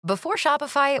Before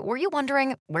Shopify, were you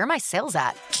wondering, where are my sales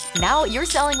at? Now you're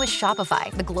selling with Shopify,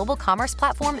 the global commerce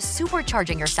platform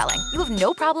supercharging your selling. You have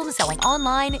no problem selling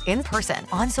online, in person,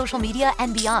 on social media,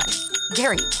 and beyond.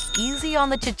 Gary, easy on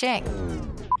the cha-ching.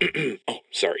 Oh,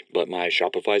 sorry, but my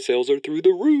Shopify sales are through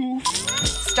the roof.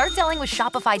 Start selling with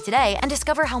Shopify today and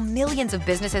discover how millions of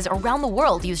businesses around the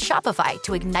world use Shopify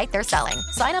to ignite their selling.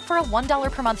 Sign up for a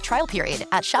 $1 per month trial period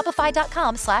at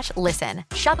shopify.com/listen.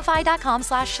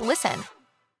 Shopify.com/listen.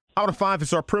 Out of 5,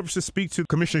 it's our privilege to speak to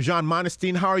Commissioner John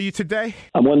Monestime. How are you today?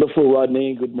 I'm wonderful,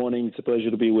 Rodney. Good morning. It's a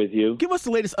pleasure to be with you. Give us the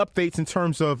latest updates in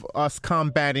terms of us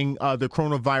combating the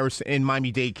coronavirus in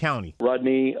Miami-Dade County.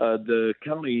 Rodney, the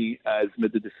county has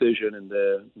made the decision and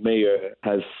the mayor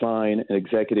has signed an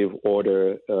executive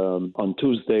order on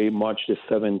Tuesday, March the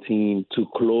 17th, to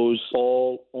close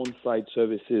all on-site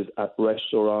services at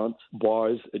restaurants,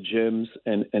 bars, gyms,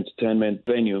 and entertainment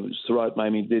venues throughout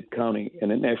Miami-Dade County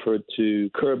in an effort to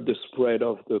curb the spread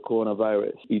of the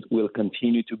coronavirus. It will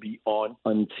continue to be on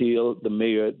until the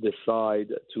mayor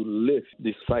decides to lift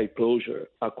this site closure.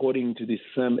 According to the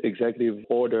same executive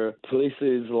order,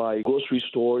 places like grocery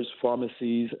stores,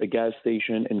 pharmacies, a gas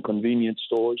station, and convenience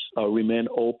stores remain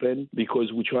open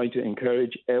because we're trying to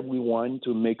encourage everyone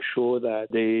to make sure that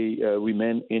they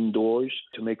remain indoors,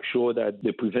 to make sure that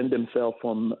they prevent themselves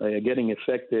from getting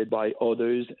affected by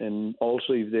others, and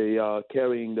also if they are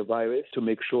carrying the virus, to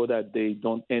make sure that they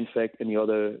don't infect any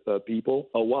other people.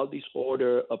 While this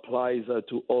order applies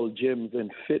to all gyms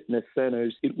and fitness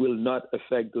centers, it will not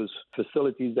affect those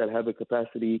facilities that have a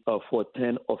capacity for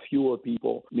 10 or fewer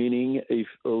people, meaning if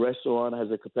a restaurant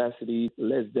has a capacity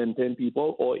less than 10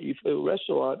 people, or if a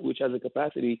restaurant which has a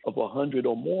capacity of 100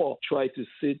 or more try to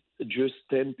sit just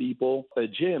 10 people, a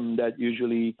gym that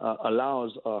usually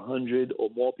allows 100 or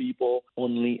more people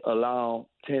only allow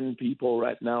 10 people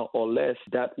right now or less.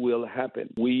 That will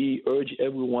happen. We urge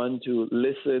everyone to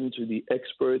listen to the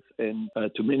experts and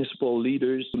to municipal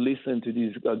leaders, to listen to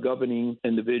these governing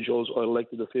individuals or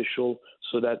elected officials,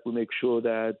 so that we make sure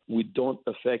that we don't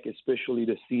affect especially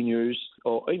the seniors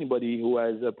or anybody who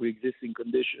has a pre-existing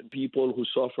condition, people who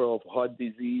suffer of heart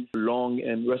disease, lung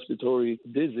and respiratory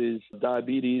disease,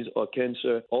 diabetes or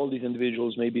cancer. All these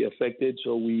individuals may be affected,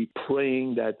 so we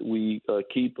praying that we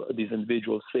keep these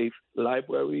individuals safe.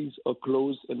 Libraries are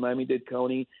closed in Miami-Dade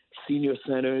County. Senior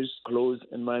centers closed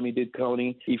in Miami-Dade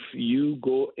County. If you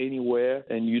go anywhere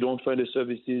and you don't find the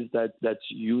services that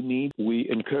you need, we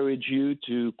encourage you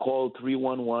to call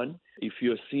 311. If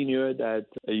you're a senior that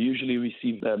usually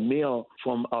receive a meal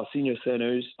from our senior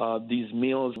centers, these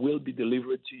meals will be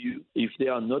delivered to you. If they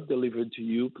are not delivered to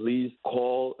you, please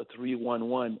call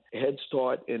 311. Head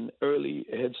Start and early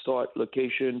Head Start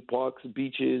location, parks,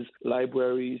 beaches,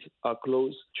 libraries are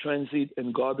closed. Transit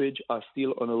and garbage are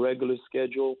still on a regular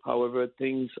schedule. However,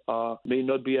 things may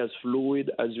not be as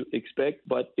fluid as you expect,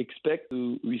 but expect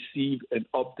to receive an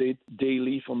update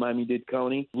daily from Miami-Dade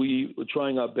County. We are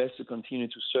trying our best to continue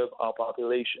to serve our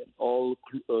population. All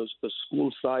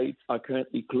school sites are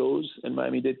currently closed in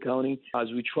Miami-Dade County as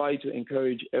we try to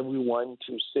encourage everyone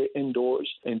to stay indoors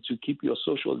and to keep your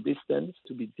social distance,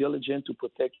 to be diligent to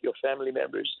protect your family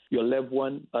members, your loved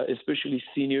one, especially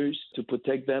seniors, to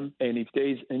protect them. And if there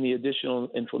is any additional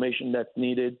information that's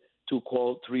needed, to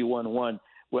call 311.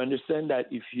 We understand that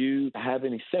if you have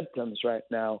any symptoms right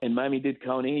now in Miami-Dade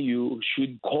County, you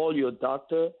should call your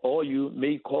doctor, or you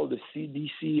may call the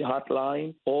CDC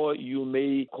hotline, or you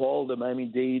may call the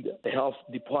Miami-Dade Health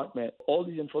Department. All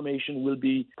this information will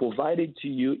be provided to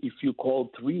you if you call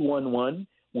 311.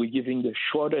 We're giving the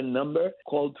shorter number.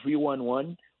 Call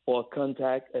 311. Or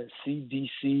contact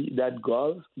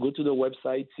cdc.gov. Go to the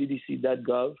website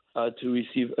cdc.gov to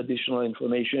receive additional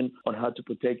information on how to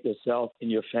protect yourself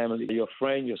and your family, your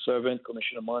friend, your servant,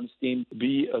 Commissioner Monestime.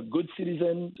 Be a good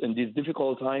citizen in these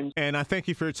difficult times. And I thank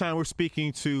you for your time. We're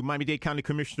speaking to Miami-Dade County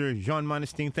Commissioner John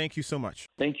Monestime. Thank you so much.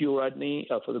 Thank you, Rodney,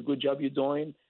 for the good job you're doing.